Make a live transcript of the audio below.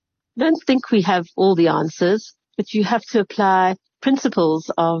don't think we have all the answers, but you have to apply principles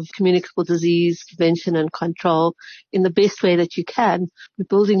of communicable disease prevention and control in the best way that you can. We're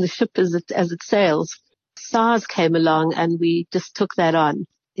building the ship as it sails. SARS came along and we just took that on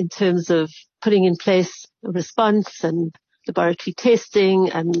in terms of putting in place a response and laboratory testing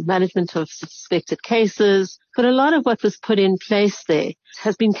and management of suspected cases. But a lot of what was put in place there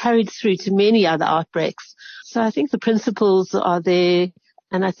has been carried through to many other outbreaks. So I think the principles are there,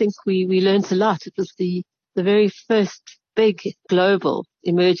 and I think we learned a lot. It was the very first big global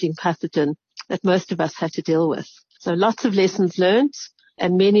emerging pathogen that most of us had to deal with. So lots of lessons learned,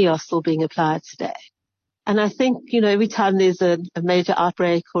 and many are still being applied today. And I think, every time there's a major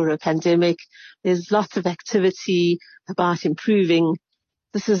outbreak or a pandemic, there's lots of activity about improving.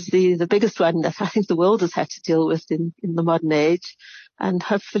 This is the biggest one that I think the world has had to deal with in the modern age. And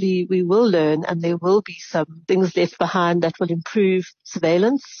hopefully we will learn, and there will be some things left behind that will improve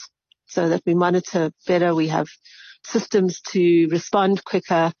surveillance so that we monitor better, we have systems to respond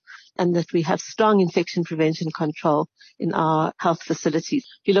quicker, and that we have strong infection prevention control in our health facilities.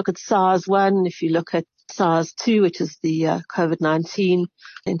 If you look at SARS-1, if you look at SARS-2, which is the Covid-19,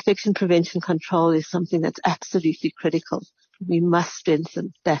 infection prevention control is something that's absolutely critical. We must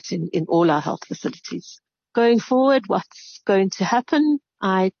strengthen that in all our health facilities. Going forward, what's going to happen?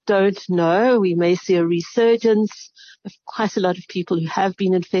 I don't know. We may see a resurgence of quite a lot of people who have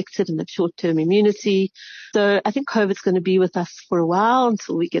been infected and have short-term immunity. So I think COVID's going to be with us for a while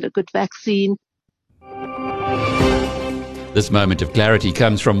until we get a good vaccine. This moment of clarity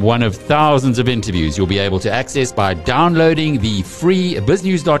comes from one of thousands of interviews you'll be able to access by downloading the free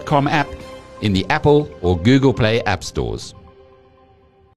biznews.com app in the Apple or Google Play app stores.